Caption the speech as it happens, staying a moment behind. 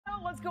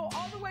let's go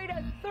all the way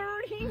to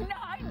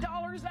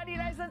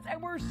 $39.99,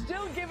 and we're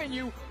still giving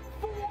you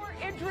 4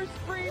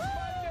 interest-free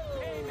budget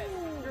payments.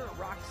 You're a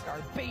rock star,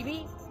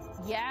 baby.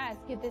 Yes,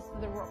 give this to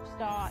the rock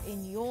star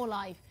in your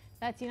life.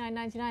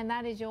 $39.99,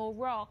 that is your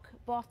rock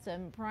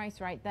bottom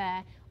price right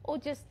there, or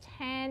just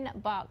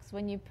 $10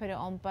 when you put it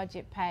on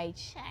budget pay.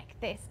 Check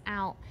this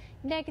out.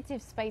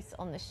 Negative space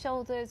on the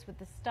shoulders with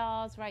the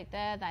stars right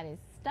there. That is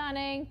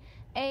stunning.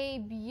 A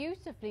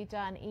beautifully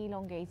done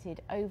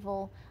elongated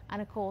oval, and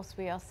of course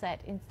we are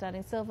set in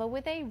sterling silver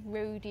with a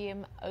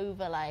rhodium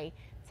overlay.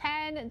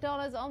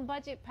 $10 on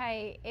budget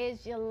pay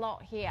is your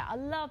lot here. I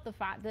love the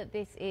fact that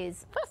this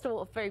is, first of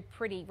all, a very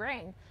pretty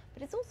ring,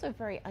 but it's also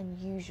very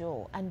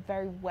unusual and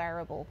very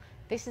wearable.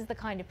 This is the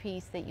kind of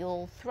piece that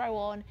you'll throw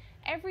on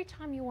every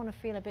time you want to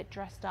feel a bit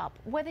dressed up,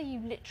 whether you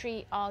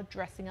literally are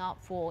dressing up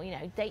for,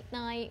 date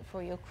night,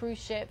 for your cruise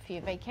ship, for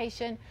your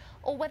vacation,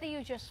 or whether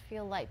you just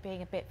feel like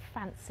being a bit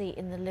fancy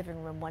in the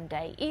living room one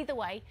day. Either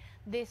way,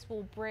 this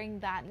will bring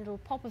that little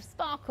pop of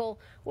sparkle,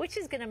 which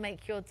is going to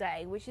make your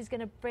day, which is going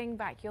to bring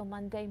back your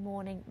Monday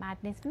morning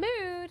madness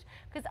mood,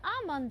 because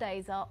our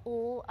Mondays are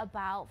all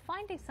about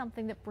finding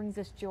something that brings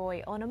us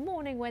joy on a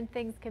morning when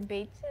things can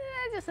be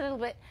just a little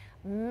bit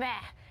meh.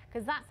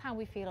 Because that's how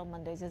we feel on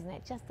Mondays, isn't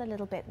it? Just a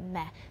little bit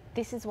meh.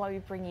 This is why we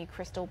bring you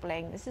crystal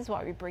bling. This is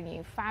why we bring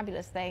you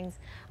fabulous things,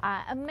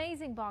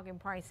 amazing bargain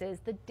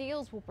prices. The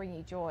deals will bring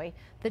you joy.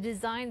 The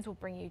designs will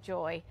bring you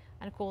joy.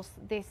 And of course,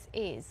 this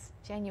is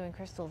genuine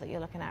crystal that you're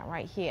looking at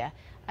right here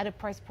at a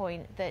price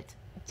point that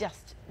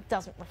just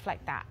doesn't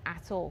reflect that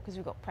at all, because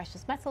we've got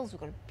precious metals,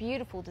 we've got a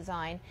beautiful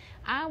design,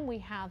 and we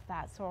have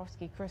that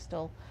Swarovski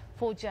crystal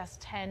for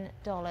just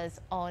 $10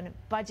 on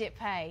budget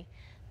pay.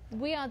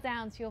 We are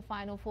down to your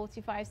final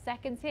 45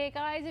 seconds here,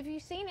 guys. If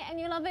you've seen it and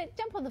you love it,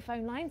 jump on the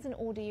phone lines and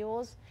order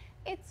yours.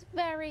 It's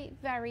very,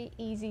 very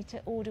easy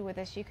to order with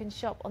us. You can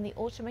shop on the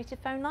automated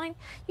phone line.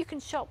 You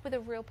can shop with a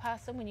real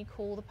person when you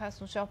call the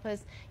personal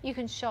shoppers. You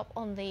can shop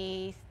on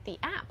the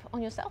app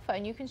on your cell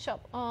phone. You can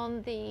shop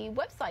on the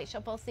website,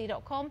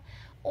 shoplc.com,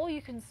 or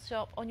you can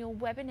shop on your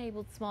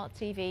web-enabled smart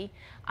TV.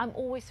 I'm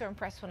always so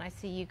impressed when I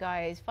see you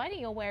guys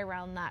finding your way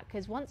around that,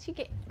 because once you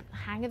get the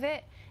hang of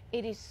it,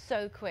 it is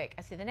so quick.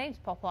 I see the names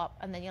pop up,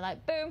 and then you're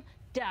like, boom,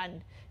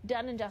 done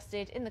and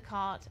dusted, in the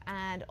cart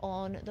and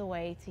on the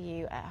way to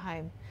you at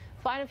home.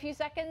 Final few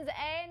seconds.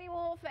 Any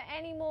more for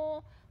any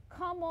more?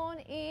 Come on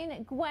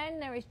in, Gwen,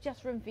 there is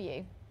just room for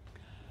you.